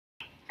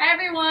Hi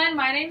everyone,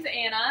 my name's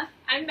Anna.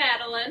 I'm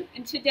Madalyn.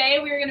 And today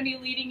we are going to be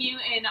leading you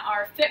in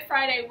our Fit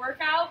Friday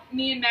workout.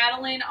 Me and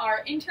Madalyn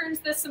are interns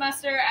this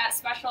semester at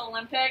Special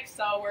Olympics,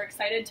 so we're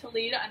excited to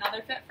lead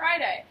another Fit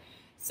Friday.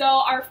 So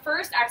our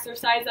first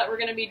exercise that we're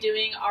going to be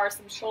doing are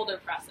some shoulder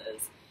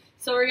presses.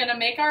 So we're going to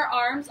make our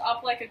arms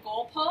up like a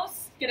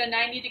goalpost, get a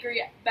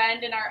 90-degree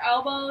bend in our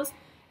elbows,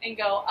 and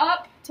go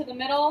up to the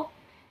middle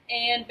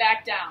and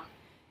back down.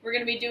 We're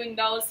going to be doing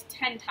those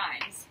 10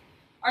 times.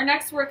 Our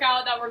next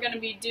workout that we're going to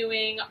be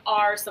doing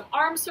are some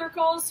arm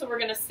circles. So we're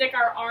going to stick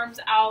our arms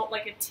out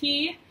like a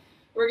T.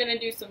 We're going to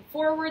do some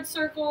forward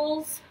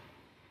circles,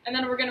 and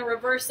then we're going to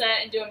reverse it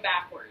and do them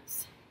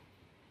backwards.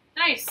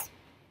 Nice.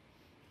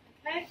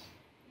 Okay.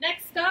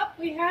 Next up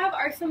we have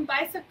some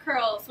bicep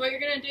curls. So what you're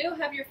going to do,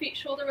 have your feet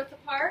shoulder width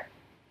apart,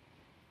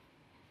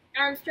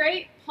 arms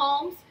straight,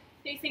 palms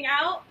facing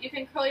out. You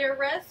can curl your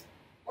wrists,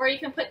 or you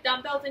can put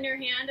dumbbells in your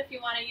hand if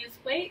you want to use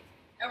weight.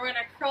 And we're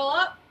going to curl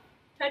up,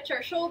 touch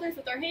our shoulders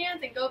with our hands,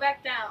 and go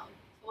back down.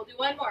 So we'll do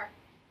one more.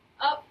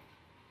 Up,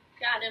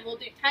 down, and we'll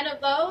do 10 of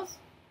those.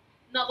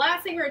 And the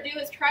last thing we're going to do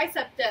is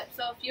tricep dip.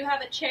 So if you have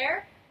a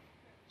chair,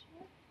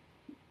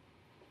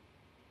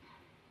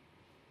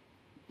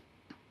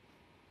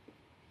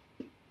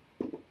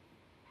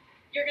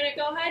 you're going to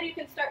go ahead, you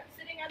can start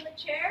sitting on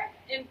the chair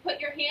and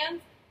put your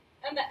hands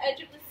on the edge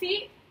of the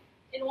seat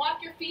and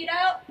walk your feet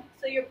out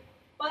so your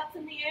butt's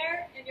in the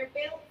air and you're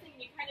balancing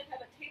and you kind of have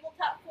a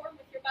tabletop form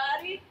with your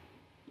body.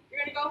 You're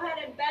going to go ahead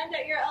and bend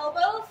at your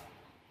elbows,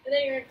 and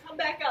then you're going to come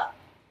back up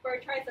for a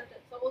tricep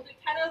dip. So we'll do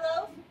 10 of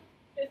those.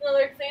 Here's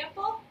another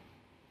example.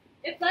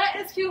 If that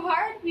is too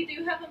hard, we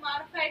do have a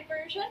modified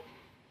version.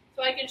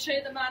 So I can show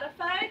you the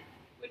modified,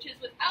 which is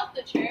without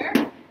the chair.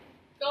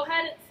 Go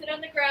ahead and sit on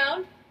the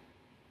ground.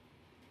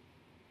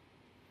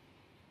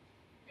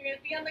 You're going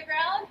to be on the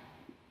ground,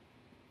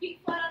 feet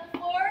flat on the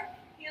floor,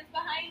 hands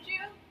behind you.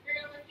 You're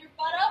going to lift your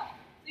butt up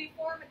so you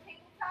form a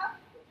tabletop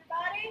with your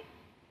body.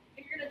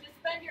 And you're going to just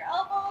bend your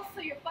elbows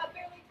so your butt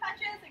barely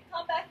touches and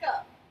come back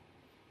up.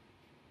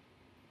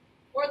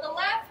 Or the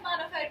last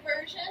modified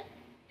version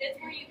is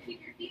where you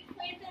keep your feet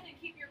planted and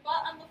keep your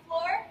butt on the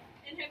floor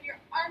and have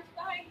your arms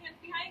behind, hands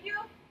behind you.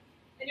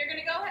 And you're going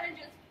to go ahead and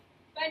just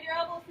bend your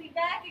elbows, lean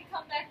back, and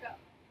come back up.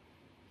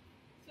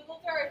 So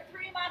those are our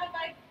three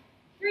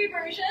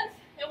versions,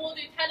 and we'll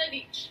do 10 of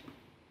each.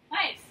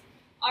 Nice.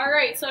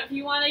 Alright, so if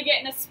you want to get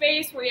in a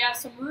space where you have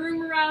some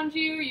room around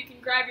you, you can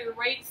grab your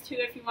weights too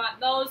if you want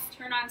those,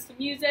 turn on some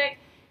music,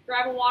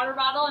 grab a water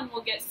bottle, and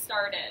we'll get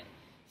started.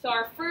 So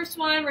our first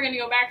one, we're going to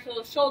go back to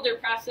those shoulder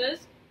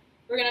presses.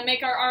 We're going to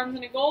make our arms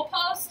in a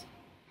goalpost,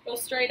 go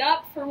straight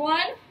up for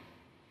 1,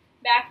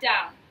 back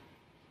down,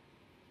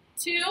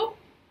 2,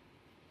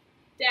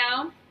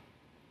 down,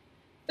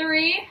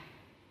 3,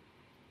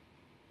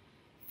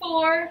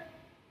 4,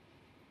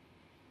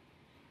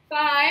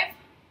 5,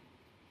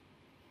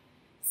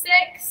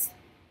 6,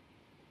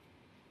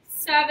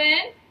 7,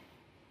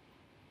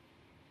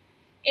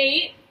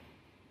 8,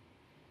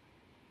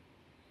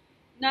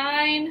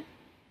 9,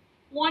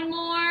 one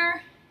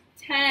more,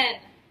 10.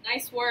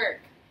 Nice work.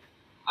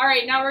 All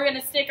right, now we're going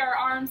to stick our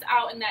arms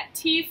out in that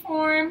T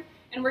form,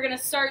 and we're going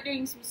to start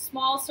doing some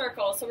small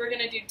circles. So we're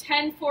going to do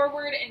 10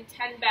 forward and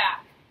 10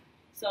 back.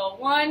 So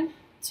 1,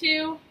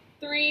 2,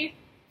 3,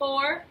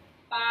 4,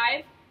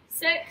 5,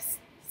 6,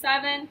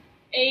 7,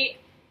 8,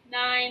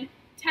 9,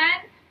 10.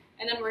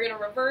 And then we're going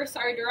to reverse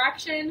our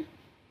direction.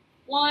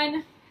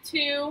 1,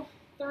 2,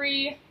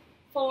 3,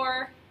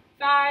 4,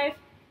 5,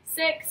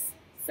 6,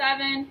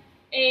 7,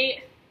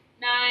 8,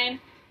 9,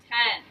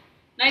 10.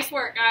 Nice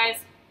work, guys.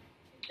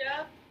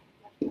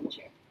 Good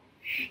job.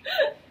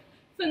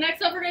 So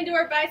next up, we're going to do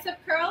our bicep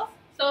curls.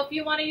 So if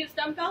you want to use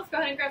dumbbells, go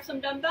ahead and grab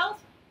some dumbbells.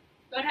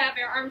 Go ahead and have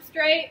your arms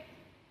straight,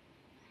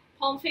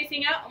 palms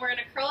facing out, and we're going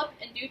to curl up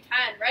and do 10.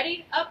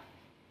 Ready? Up.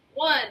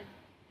 1,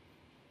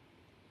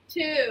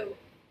 2,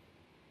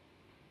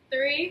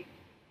 3,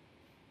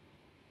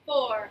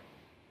 4,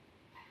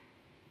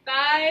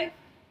 5,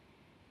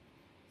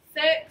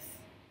 6,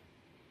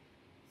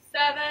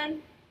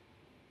 7,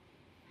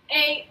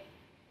 8,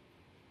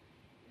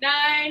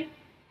 9,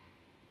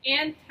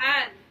 and 10.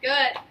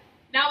 Good.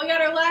 Now we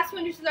got our last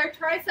one, which is our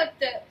tricep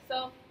dip.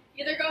 So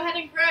either go ahead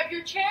and grab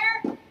your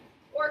chair,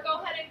 or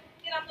go ahead and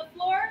get on the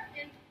floor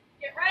and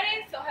get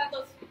ready. So have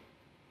those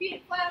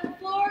feet flat on the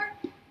floor,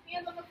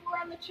 hands on the floor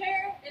on the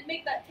chair, and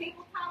make that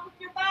tabletop with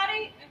your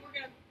body. And we're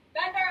going to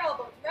bend our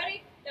elbows.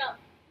 Ready? Down.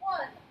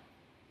 1,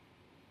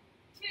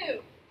 2,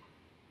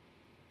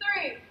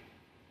 3,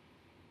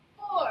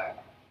 4,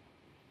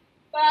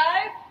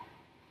 5,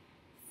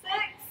 6,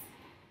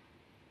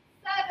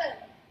 7,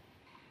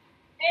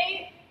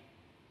 8,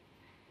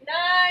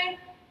 9,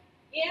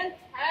 and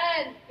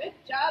 10. Good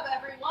job,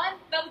 everyone.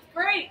 That was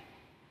great.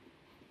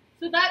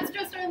 So that's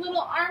just our little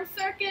arm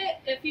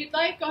circuit. If you'd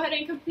like, go ahead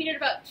and complete it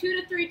about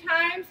 2 to 3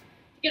 times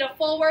to get a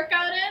full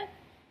workout in.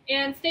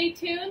 And stay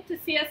tuned to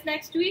see us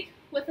next week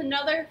with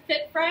another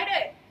Fit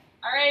Friday.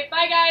 All right,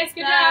 bye guys.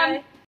 Good Bye. job.